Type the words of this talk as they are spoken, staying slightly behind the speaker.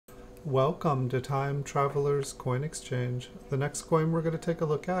Welcome to Time Traveler's Coin Exchange. The next coin we're going to take a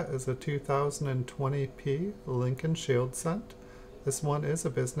look at is a 2020p Lincoln Shield Cent. This one is a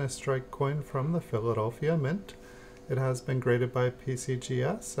business strike coin from the Philadelphia Mint. It has been graded by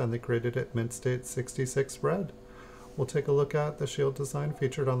PCGS and they graded it Mint State 66 red. We'll take a look at the shield design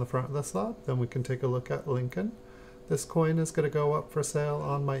featured on the front of the slab, then we can take a look at Lincoln. This coin is going to go up for sale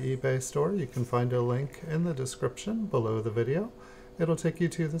on my eBay store. You can find a link in the description below the video. It'll take you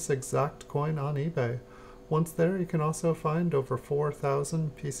to this exact coin on eBay. Once there, you can also find over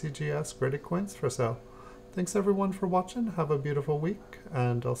 4,000 PCGS graded coins for sale. Thanks everyone for watching, have a beautiful week,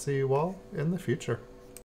 and I'll see you all in the future.